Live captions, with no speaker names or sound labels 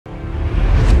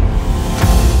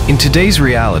In today's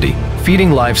reality,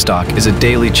 feeding livestock is a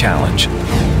daily challenge.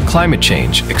 Climate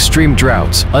change, extreme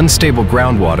droughts, unstable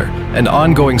groundwater, and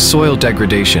ongoing soil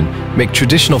degradation make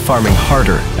traditional farming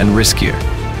harder and riskier.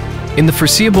 In the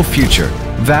foreseeable future,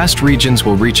 vast regions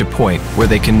will reach a point where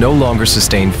they can no longer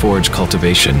sustain forage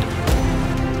cultivation.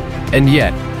 And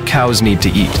yet, cows need to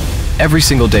eat, every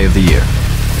single day of the year.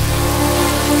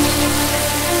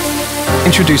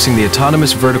 Introducing the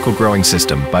Autonomous Vertical Growing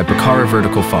System by Baccara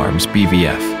Vertical Farms,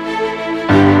 BVF.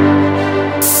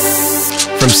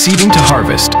 From seeding to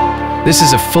harvest, this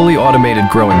is a fully automated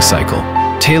growing cycle,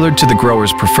 tailored to the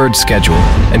grower's preferred schedule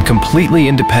and completely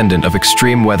independent of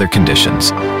extreme weather conditions.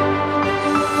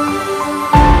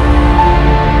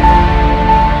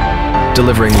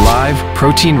 Delivering live,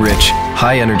 protein-rich,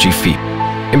 high-energy feed.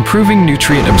 Improving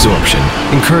nutrient absorption,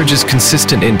 encourages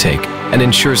consistent intake, and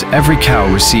ensures every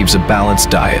cow receives a balanced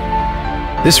diet.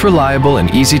 This reliable and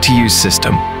easy-to-use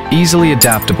system, easily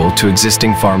adaptable to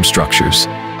existing farm structures.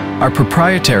 Our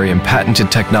proprietary and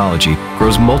patented technology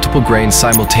grows multiple grains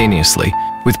simultaneously,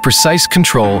 with precise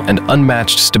control and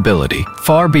unmatched stability,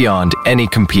 far beyond any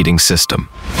competing system.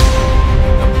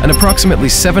 An approximately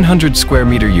 700 square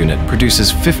meter unit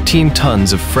produces 15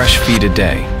 tons of fresh feed a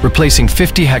day, replacing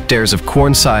 50 hectares of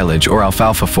corn silage or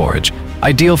alfalfa forage,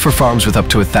 ideal for farms with up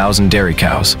to 1,000 dairy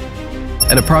cows.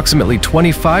 An approximately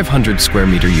 2,500 square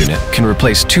meter unit can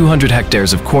replace 200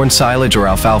 hectares of corn silage or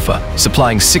alfalfa,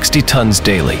 supplying 60 tons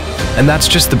daily. And that's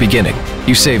just the beginning.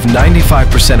 You save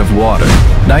 95% of water,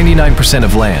 99%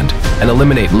 of land, and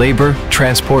eliminate labor,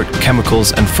 transport,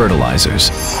 chemicals, and fertilizers.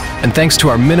 And thanks to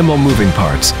our minimal moving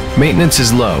parts, maintenance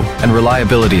is low and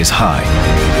reliability is high.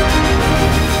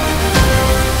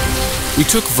 We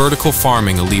took vertical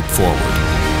farming a leap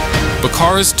forward.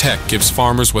 Baccara's tech gives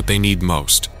farmers what they need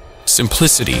most: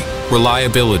 simplicity,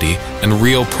 reliability, and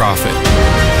real profit.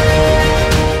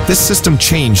 This system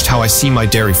changed how I see my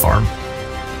dairy farm.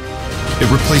 It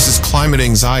replaces climate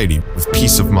anxiety with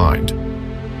peace of mind.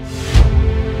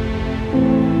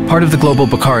 Part of the global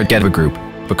Baccara-Geva group,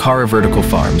 Baccara Vertical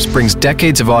Farms brings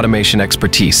decades of automation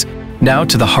expertise now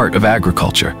to the heart of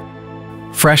agriculture.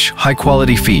 Fresh,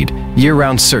 high-quality feed,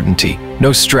 year-round certainty,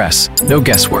 no stress, no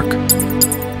guesswork.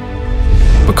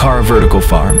 Baccara Vertical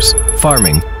Farms,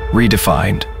 farming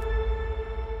redefined.